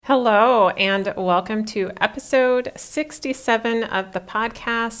Hello, and welcome to episode 67 of the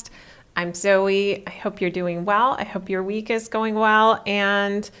podcast. I'm Zoe. I hope you're doing well. I hope your week is going well.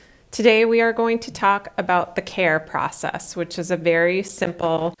 And today we are going to talk about the CARE process, which is a very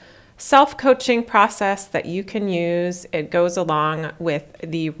simple self-coaching process that you can use. It goes along with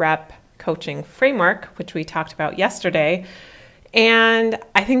the REP coaching framework, which we talked about yesterday. And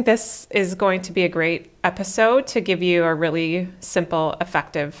I think this is going to be a great episode to give you a really simple,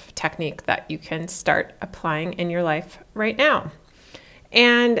 effective technique that you can start applying in your life right now.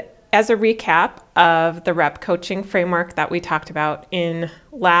 And as a recap of the REP coaching framework that we talked about in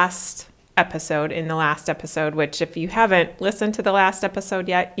the last episode, which if you haven't listened to the last episode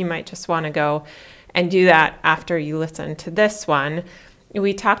yet, you might just want to go and do that after you listen to this one.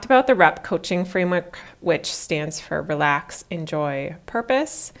 We talked about the REP coaching framework, which stands for Relax, Enjoy,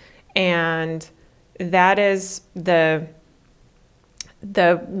 Purpose. And that is the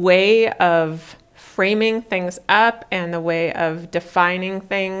way of framing things up and the way of defining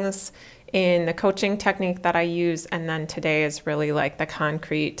things in the coaching technique that I use. And then today is really like the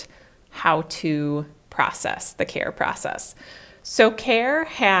concrete how to process the CARE process. So CARE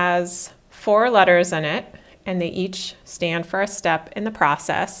has 4 letters in it, and they each stand for a step in the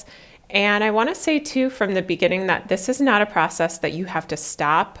process. And I want to say too from the beginning that this is not a process that you have to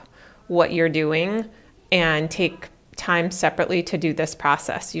stop what you're doing and take time separately to do this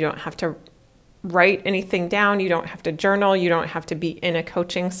process. You don't have to write anything down. You don't have to journal. You don't have to be in a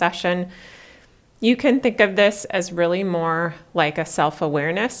coaching session. You can think of this as really more like a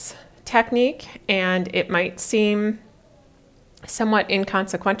self-awareness technique, and it might seem somewhat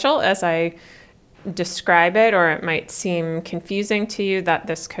inconsequential as I describe it, or it might seem confusing to you that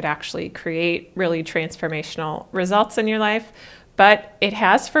this could actually create really transformational results in your life. But it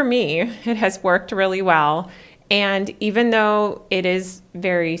has for me. It has worked really well. And even though it is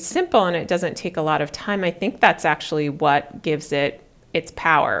very simple and it doesn't take a lot of time, I think that's actually what gives it its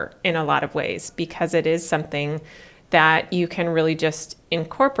power in a lot of ways, because it is something that you can really just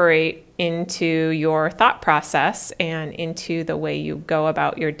incorporate into your thought process and into the way you go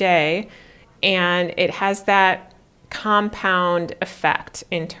about your day. And it has that compound effect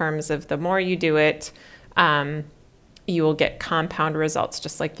in terms of the more you do it, you will get compound results,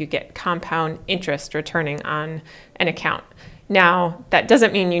 just like you get compound interest returning on an account. Now, that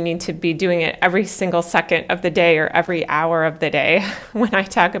doesn't mean you need to be doing it every single second of the day or every hour of the day. When I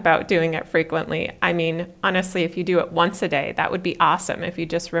talk about doing it frequently, I mean, honestly, if you do it once a day, that would be awesome. If you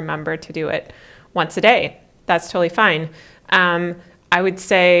just remember to do it once a day, that's totally fine. I would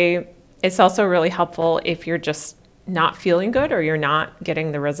say it's also really helpful if you're just not feeling good or you're not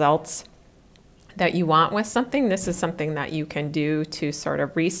getting the results that you want with something. This is something that you can do to sort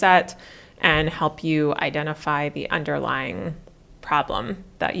of reset and help you identify the underlying problem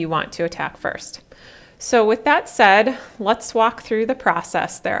that you want to attack first. So with that said, let's walk through the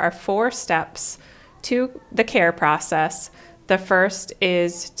process. There are 4 steps to the CARE process. The first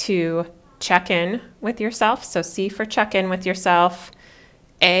is to check in with yourself. So C for check in with yourself.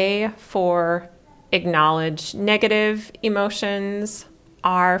 A for acknowledge negative emotions,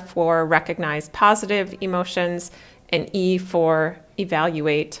 R for recognize positive emotions, and E for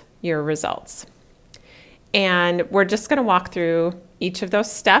evaluate your results. And we're just going to walk through each of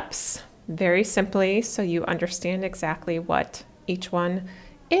those steps very simply so you understand exactly what each one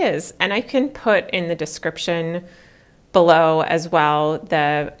is. And I can put in the description below as well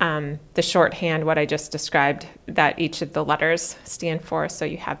the shorthand, what I just described, that each of the letters stand for, so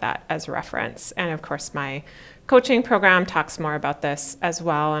you have that as reference. And of course, my coaching program talks more about this as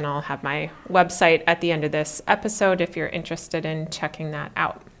well, and I'll have my website at the end of this episode if you're interested in checking that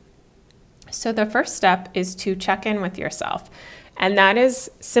out. So the first step is to check in with yourself, and that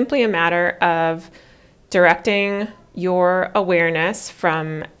is simply a matter of directing your awareness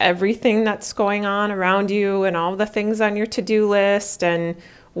from everything that's going on around you and all the things on your to-do list and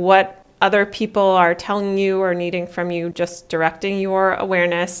what other people are telling you or needing from you, just directing your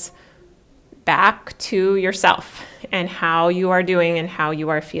awareness back to yourself and how you are doing and how you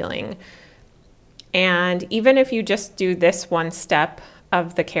are feeling. And even if you just do this one step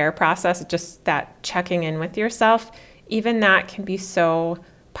of the CARE process, just that checking in with yourself, even that can be so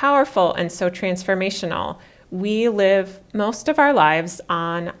powerful and so transformational. We live most of our lives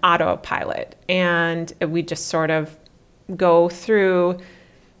on autopilot, and we just sort of go through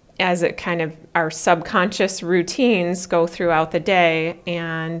as it kind of our subconscious routines go throughout the day.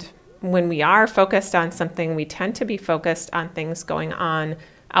 And when we are focused on something, we tend to be focused on things going on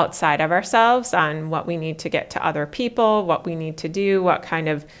outside of ourselves, on what we need to get to other people, what we need to do, what kind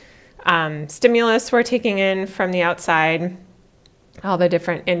of stimulus we're taking in from the outside. all the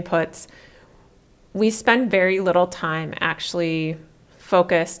different inputs, we spend very little time actually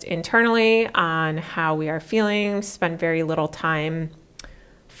focused internally on how we are feeling, spend very little time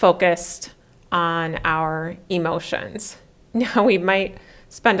focused on our emotions. Now, we might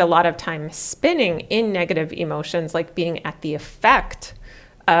spend a lot of time spinning in negative emotions, like being at the effect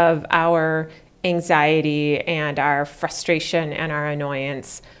of our anxiety and our frustration and our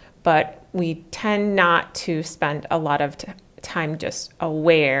annoyance, but we tend not to spend a lot of time just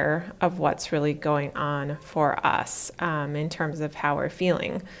aware of what's really going on for us in terms of how we're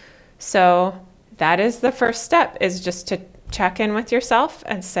feeling. So that is the first step, is just to check in with yourself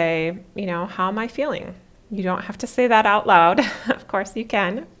and say, how am I feeling? You don't have to say that out loud. Of course you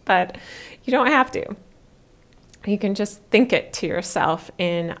can, but you don't have to. You can just think it to yourself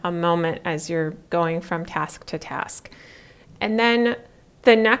in a moment as you're going from task to task. And then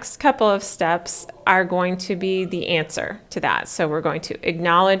the next couple of steps are going to be the answer to that. So we're going to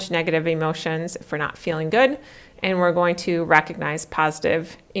acknowledge negative emotions if we're not feeling good, and we're going to recognize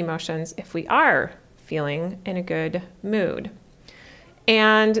positive emotions if we are feeling in a good mood.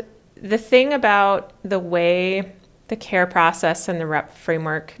 And the thing about the way the CARE process and the REP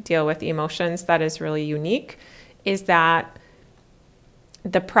framework deal with emotions that is really unique is that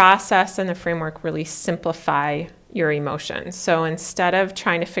the process and the framework really simplify your emotions. So instead of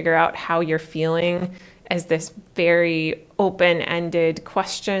trying to figure out how you're feeling as this very open-ended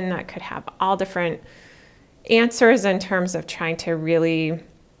question that could have all different answers in terms of trying to really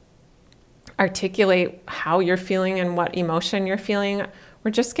articulate how you're feeling and what emotion you're feeling,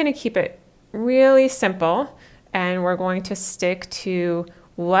 we're just going to keep it really simple, and we're going to stick to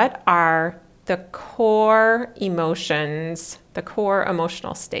what are the core emotions, the core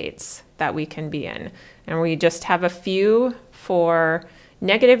emotional states that we can be in. And we just have a few for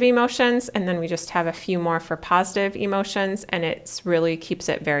negative emotions, and then we just have a few more for positive emotions, and it really keeps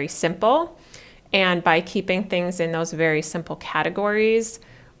it very simple. And by keeping things in those very simple categories,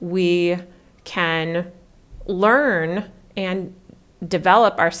 we can learn and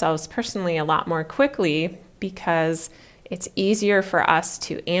develop ourselves personally a lot more quickly, because it's easier for us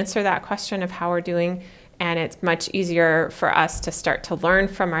to answer that question of how we're doing, and it's much easier for us to start to learn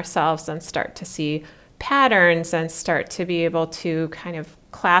from ourselves and start to see patterns and start to be able to kind of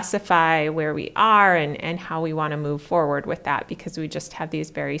classify where we are and how we want to move forward with that, because we just have these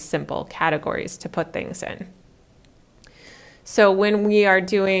very simple categories to put things in. So when we are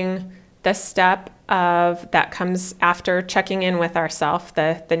doing the step of that comes after checking in with ourselves,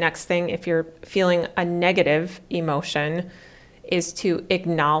 the next thing, if you're feeling a negative emotion, is to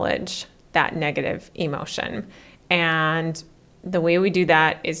acknowledge that negative emotion. And the way we do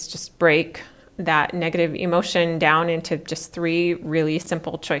that is just break that negative emotion down into just 3 really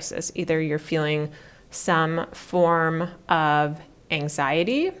simple choices. Either you're feeling some form of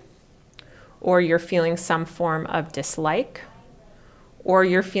anxiety, or you're feeling some form of dislike, or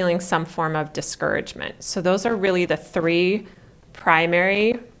you're feeling some form of discouragement. So those are really the 3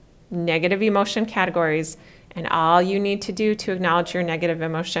 primary negative emotion categories. And all you need to do to acknowledge your negative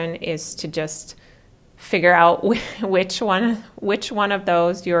emotion is to just figure out which one of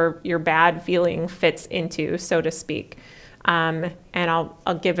those your bad feeling fits into, so to speak. And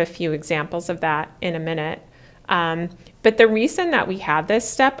I'll give a few examples of that in a minute. But the reason that we have this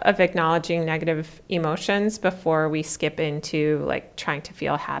step of acknowledging negative emotions before we skip into like trying to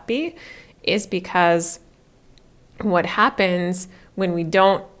feel happy is because what happens when we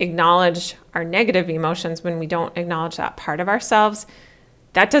don't acknowledge our negative emotions, when we don't acknowledge that part of ourselves,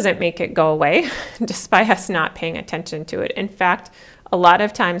 that doesn't make it go away just by us not paying attention to it. In fact, a lot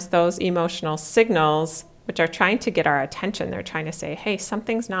of times those emotional signals, which are trying to get our attention, they're trying to say, hey,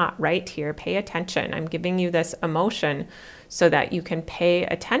 something's not right here. Pay attention. I'm giving you this emotion so that you can pay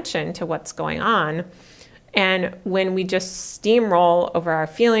attention to what's going on. And when we just steamroll over our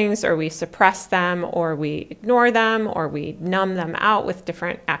feelings, or we suppress them, or we ignore them, or we numb them out with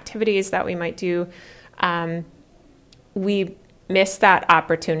different activities that we might do, we miss that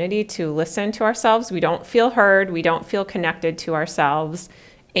opportunity to listen to ourselves. We don't feel heard. We don't feel connected to ourselves.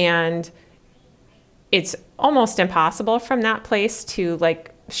 And it's almost impossible from that place to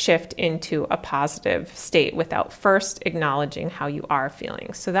like shift into a positive state without first acknowledging how you are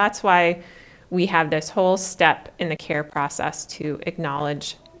feeling. So that's why we have this whole step in the CARE process to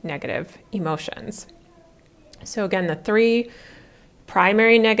acknowledge negative emotions. So again, the 3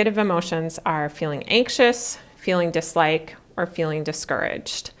 primary negative emotions are feeling anxious, feeling dislike, or feeling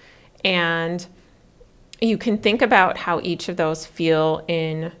discouraged. And you can think about how each of those feel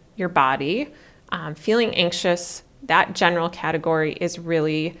in your body. Feeling anxious, that general category is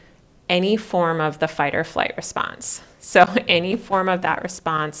really any form of the fight or flight response. So any form of that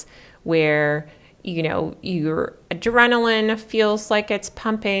response where your adrenaline feels like it's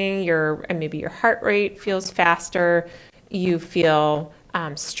pumping, and maybe your heart rate feels faster, you feel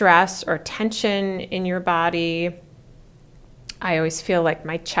stress or tension in your body. I always feel like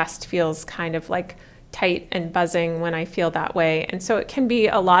my chest feels kind of like tight and buzzing when I feel that way. And so it can be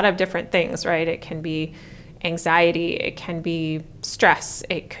a lot of different things, right? It can be anxiety, it can be stress,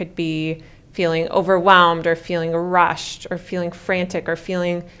 it could be feeling overwhelmed or feeling rushed or feeling frantic or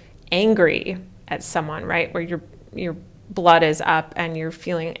feeling angry at someone, right? Where your blood is up and you're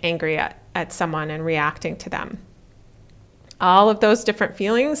feeling angry at someone and reacting to them. All of those different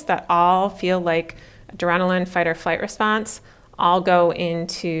feelings that all feel like adrenaline, fight or flight response all go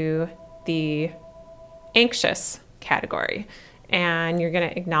into the anxious category. And you're going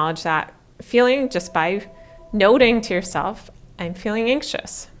to acknowledge that feeling just by noting to yourself, I'm feeling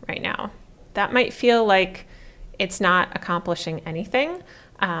anxious right now. That might feel like it's not accomplishing anything,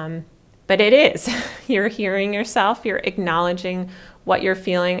 but it is. You're hearing yourself, you're acknowledging what you're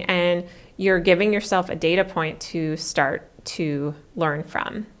feeling, and you're giving yourself a data point to start to learn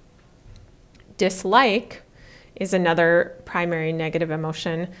from. Dislike is another primary negative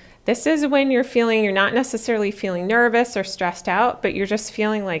emotion. This is when you're not necessarily feeling nervous or stressed out, but you're just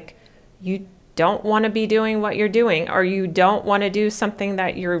feeling like you don't want to be doing what you're doing, or you don't want to do something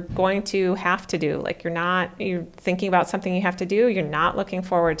that you're going to have to do. Like you're thinking about something you have to do, you're not looking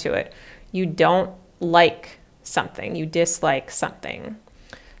forward to it. You don't like something, you dislike something.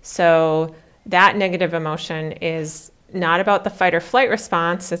 So that negative emotion is not about the fight or flight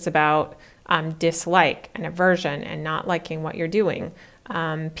response, it's about dislike and aversion and not liking what you're doing.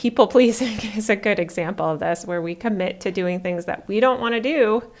 People pleasing is a good example of this, where we commit to doing things that we don't want to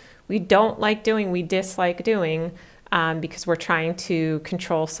do, we don't like doing, we dislike doing, because we're trying to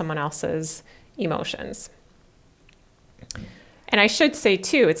control someone else's emotions. And I should say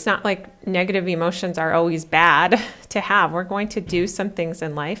too, it's not like negative emotions are always bad to have. We're going to do some things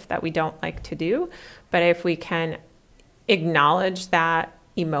in life that we don't like to do, but if we can acknowledge that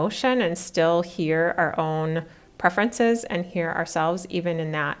emotion and still hear our own preferences and hear ourselves even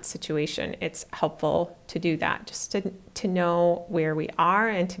in that situation, it's helpful to do that, just to know where we are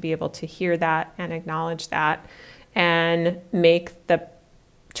and to be able to hear that and acknowledge that and make the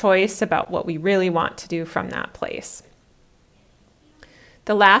choice about what we really want to do from that place.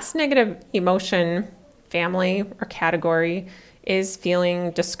 The last negative emotion family or category is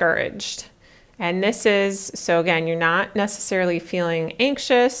feeling discouraged. And this is, so again, you're not necessarily feeling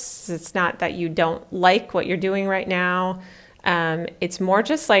anxious. It's not that you don't like what you're doing right now. It's more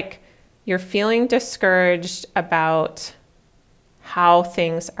just like you're feeling discouraged about how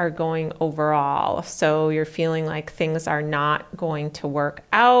things are going overall. So you're feeling like things are not going to work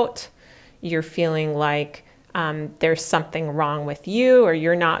out. You're feeling like there's something wrong with you, or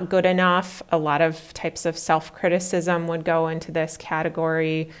you're not good enough. A lot of types of self-criticism would go into this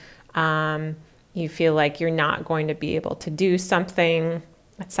category. You feel like you're not going to be able to do something,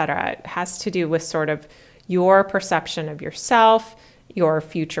 etc. It has to do with sort of your perception of yourself, your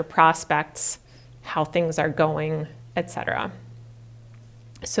future prospects, how things are going, etc.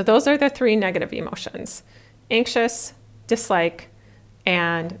 So those are the three negative emotions: anxious, dislike,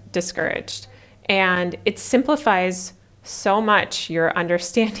 and discouraged. And it simplifies so much your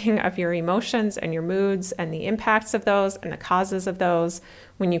understanding of your emotions and your moods and the impacts of those and the causes of those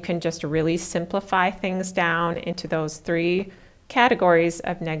when you can just really simplify things down into those three categories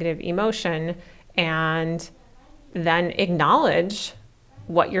of negative emotion and then acknowledge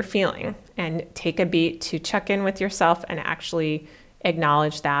what you're feeling and take a beat to check in with yourself and actually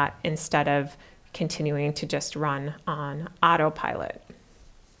acknowledge that instead of continuing to just run on autopilot.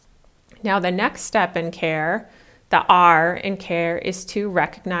 Now, the next step in care, the R in care, is to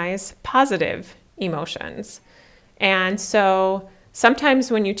recognize positive emotions. And so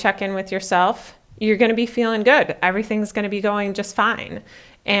sometimes when you check in with yourself, you're going to be feeling good. Everything's going to be going just fine.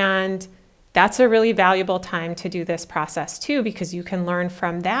 And that's a really valuable time to do this process too, because you can learn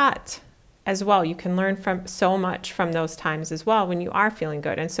from that as well. You can learn from so much from those times as well when you are feeling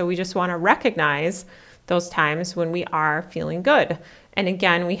good. And so we just want to recognize those times when we are feeling good. And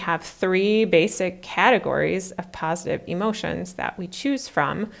again, we have three basic categories of positive emotions that we choose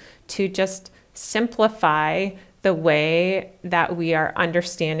from to just simplify the way that we are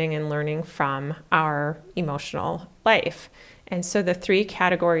understanding and learning from our emotional life. And so the three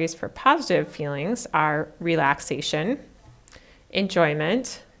categories for positive feelings are relaxation,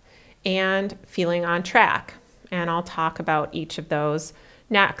 enjoyment, and feeling on track. And I'll talk about each of those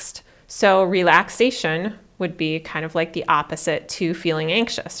next. So relaxation would be kind of like the opposite to feeling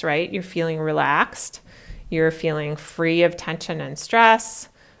anxious, right? You're feeling relaxed. you're feeling free of tension and stress.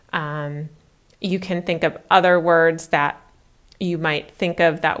 You can think of other words that you might think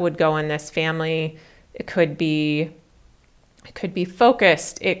of that would go in this family. It could be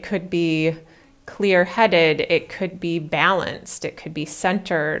focused. It could be clear-headed. It could be balanced. It could be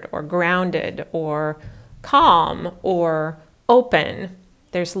centered or grounded or calm or open.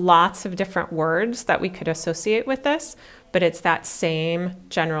 There's lots of different words that we could associate with this, but it's that same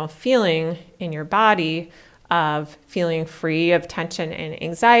general feeling in your body of feeling free of tension and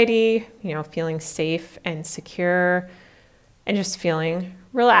anxiety, feeling safe and secure, and just feeling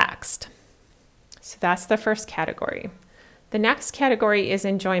relaxed. So that's the first category. The next category is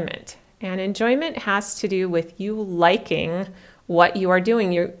enjoyment. And enjoyment has to do with you liking what you are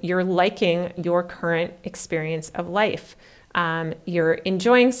doing. You're liking your current experience of life. You're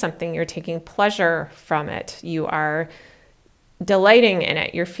enjoying something. You're taking pleasure from it. You are delighting in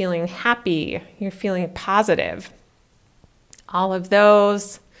it. You're feeling happy. You're feeling positive. All of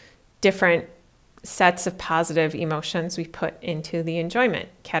those different sets of positive emotions we put into the enjoyment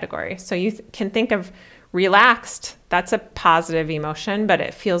category. So you can think of relaxed. That's a positive emotion, but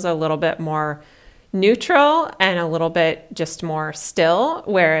it feels a little bit more neutral and a little bit just more still,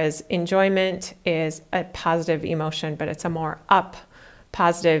 whereas enjoyment is a positive emotion, but it's a more up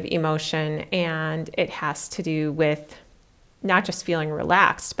positive emotion, and it has to do with not just feeling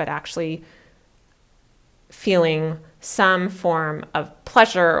relaxed, but actually feeling some form of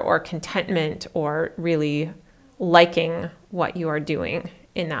pleasure or contentment or really liking what you are doing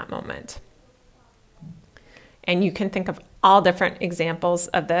in that moment. And you can think of all different examples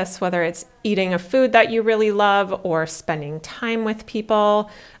of this, whether it's eating a food that you really love or spending time with people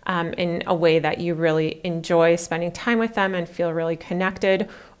in a way that you really enjoy spending time with them and feel really connected.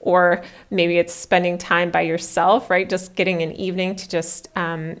 Or maybe it's spending time by yourself, right? Just getting an evening to just,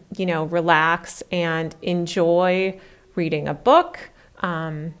 relax and enjoy reading a book,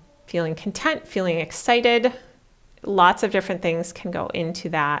 feeling content, feeling excited. Lots of different things can go into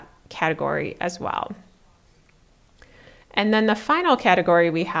that category as well. And then the final category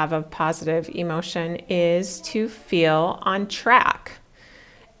we have of positive emotion is to feel on track.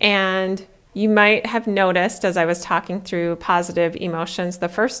 And you might have noticed as I was talking through positive emotions, the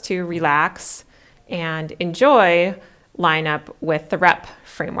first two, relax and enjoy, line up with the REP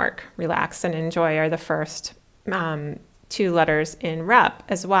framework. Relax and enjoy are the first two letters in REP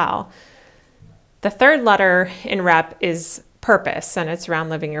as well. The third letter in REP is purpose, and it's around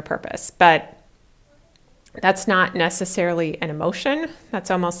living your purpose. But that's not necessarily an emotion. That's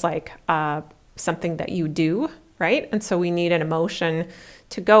almost like something that you do, right? And so we need an emotion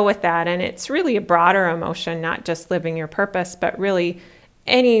to go with that. And it's really a broader emotion, not just living your purpose, but really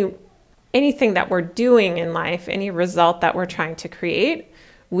anything that we're doing in life, any result that we're trying to create,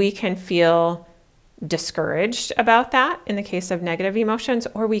 we can feel discouraged about that in the case of negative emotions,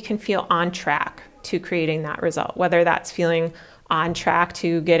 or we can feel on track to creating that result, whether that's feeling on track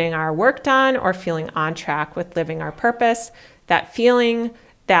to getting our work done or feeling on track with living our purpose. That feeling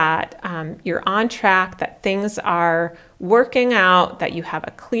that you're on track, that things are working out, that you have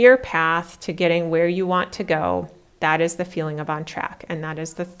a clear path to getting where you want to go, that is the feeling of on track. And that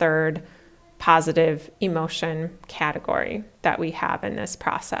is the third positive emotion category that we have in this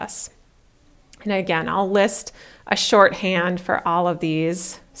process. And again, I'll list a shorthand for all of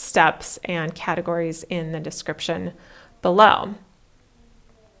these steps and categories in the description below.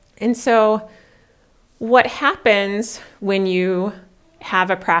 And so what happens when you have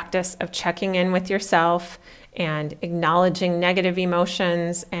a practice of checking in with yourself and acknowledging negative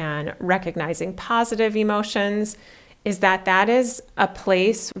emotions and recognizing positive emotions is that is a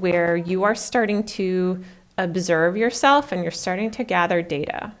place where you are starting to observe yourself and you're starting to gather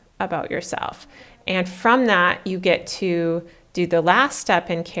data about yourself. And from that, you get to do the last step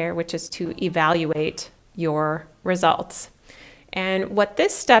in care, which is to evaluate your results. And what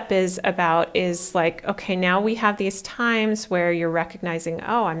this step is about is like, okay, now we have these times where you're recognizing,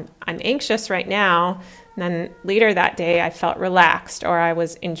 oh, I'm anxious right now. And then later that day, I felt relaxed or I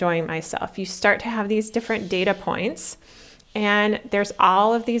was enjoying myself. You start to have these different data points, and there's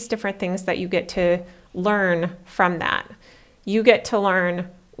all of these different things that you get to learn from that. You get to learn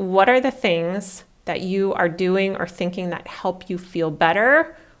what are the things that you are doing or thinking that help you feel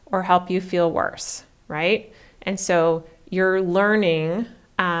better or help you feel worse, right? And so you're learning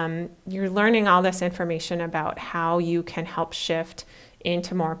all this information about how you can help shift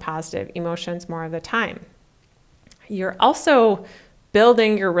into more positive emotions more of the time. You're also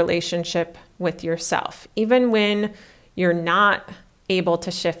building your relationship with yourself. Even when you're not able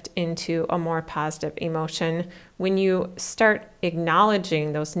to shift into a more positive emotion, when you start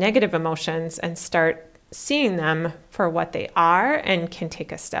acknowledging those negative emotions and start seeing them for what they are and can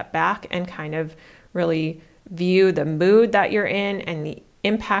take a step back and kind of really view the mood that you're in and the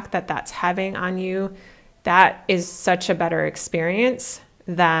impact that that's having on you, that is such a better experience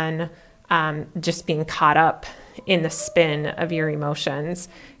than just being caught up in the spin of your emotions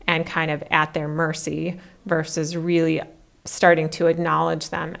and kind of at their mercy versus really starting to acknowledge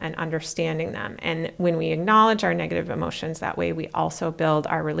them and understanding them. And when we acknowledge our negative emotions that way, we also build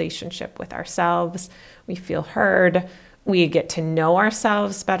our relationship with ourselves. We feel heard. We get to know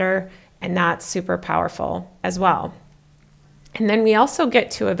ourselves better. And that's super powerful as well. And then we also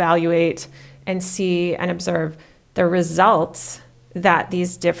get to evaluate and see and observe the results that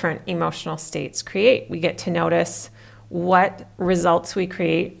these different emotional states create. We get to notice what results we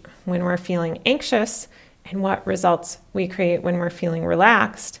create when we're feeling anxious and what results we create when we're feeling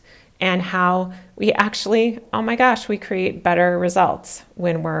relaxed, and how we actually, oh my gosh, we create better results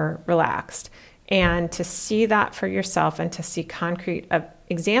when we're relaxed. And to see that for yourself and to see concrete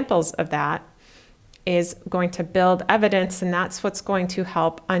examples of that is going to build evidence, and that's what's going to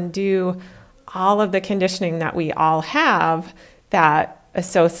help undo all of the conditioning that we all have that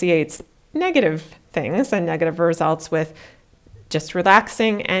associates negative things and negative results with just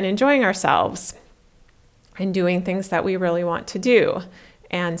relaxing and enjoying ourselves and doing things that we really want to do.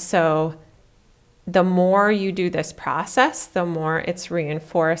 And so the more you do this process, the more it's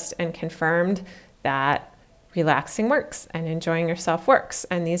reinforced and confirmed that relaxing works and enjoying yourself works.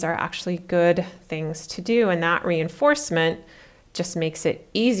 And these are actually good things to do. And that reinforcement just makes it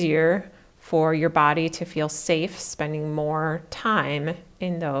easier for your body to feel safe spending more time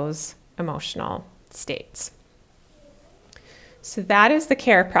in those emotional states. So that is the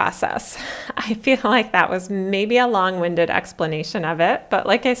care process. I feel like that was maybe a long-winded explanation of it, but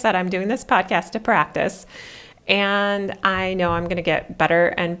like I said, I'm doing this podcast to practice, and I know I'm going to get better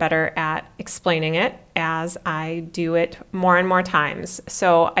and better at explaining it as I do it more and more times.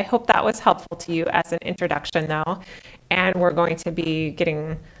 So I hope that was helpful to you as an introduction though, and we're going to be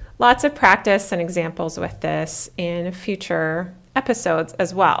getting lots of practice and examples with this in future episodes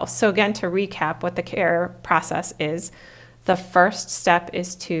as well. So again, to recap what the care process is, the first step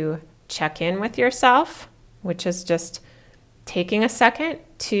is to check in with yourself, which is just taking a second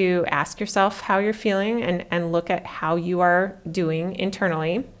to ask yourself how you're feeling and look at how you are doing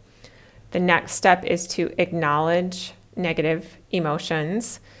internally. The next step is to acknowledge negative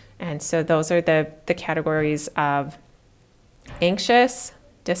emotions. And so those are the categories of anxious,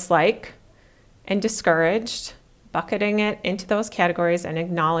 dislike, and discouraged, bucketing it into those categories and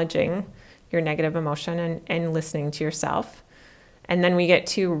acknowledging your negative emotion and listening to yourself. And then we get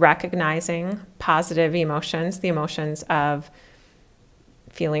to recognizing positive emotions, the emotions of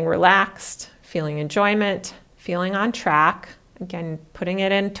feeling relaxed, feeling enjoyment, feeling on track, again, putting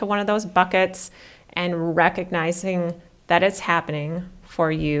it into one of those buckets and recognizing that it's happening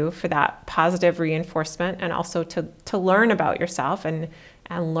for you for that positive reinforcement, and also to learn about yourself and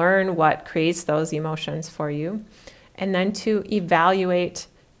learn what creates those emotions for you. And then to evaluate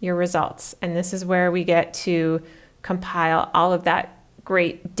your results. And this is where we get to compile all of that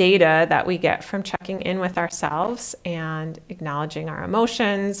great data that we get from checking in with ourselves and acknowledging our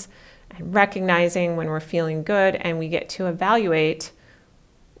emotions and recognizing when we're feeling good. And we get to evaluate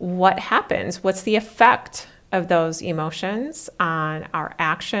what happens, what's the effect of those emotions on our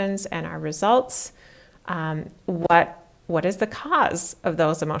actions and our results. What is the cause of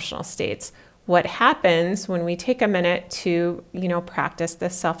those emotional states? What happens when we take a minute to, practice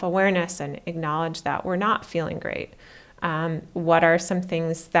this self-awareness and acknowledge that we're not feeling great? What are some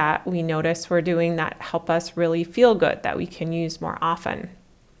things that we notice we're doing that help us really feel good that we can use more often?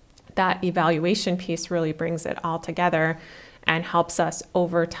 That evaluation piece really brings it all together and helps us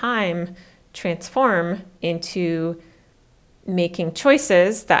over time transform into making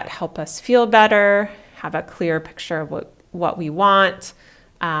choices that help us feel better, have a clear picture of what we want,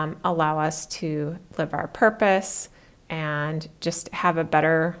 allow us to live our purpose, and just have a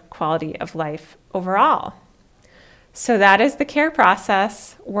better quality of life overall. So that is the care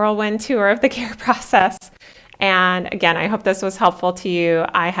process, whirlwind tour of the care process. And again, I hope this was helpful to you.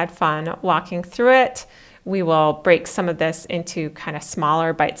 I had fun walking through it. We will break some of this into kind of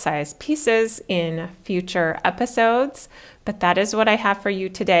smaller bite-sized pieces in future episodes, but that is what I have for you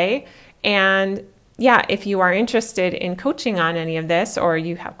today. And yeah, if you are interested in coaching on any of this, or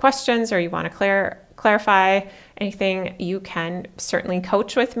you have questions, or you want to clarify anything, you can certainly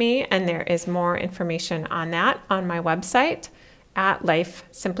coach with me. And there is more information on that on my website at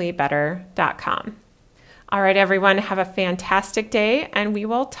lifesimplybetter.com. All right, everyone, have a fantastic day, and we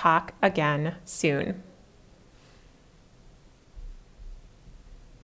will talk again soon.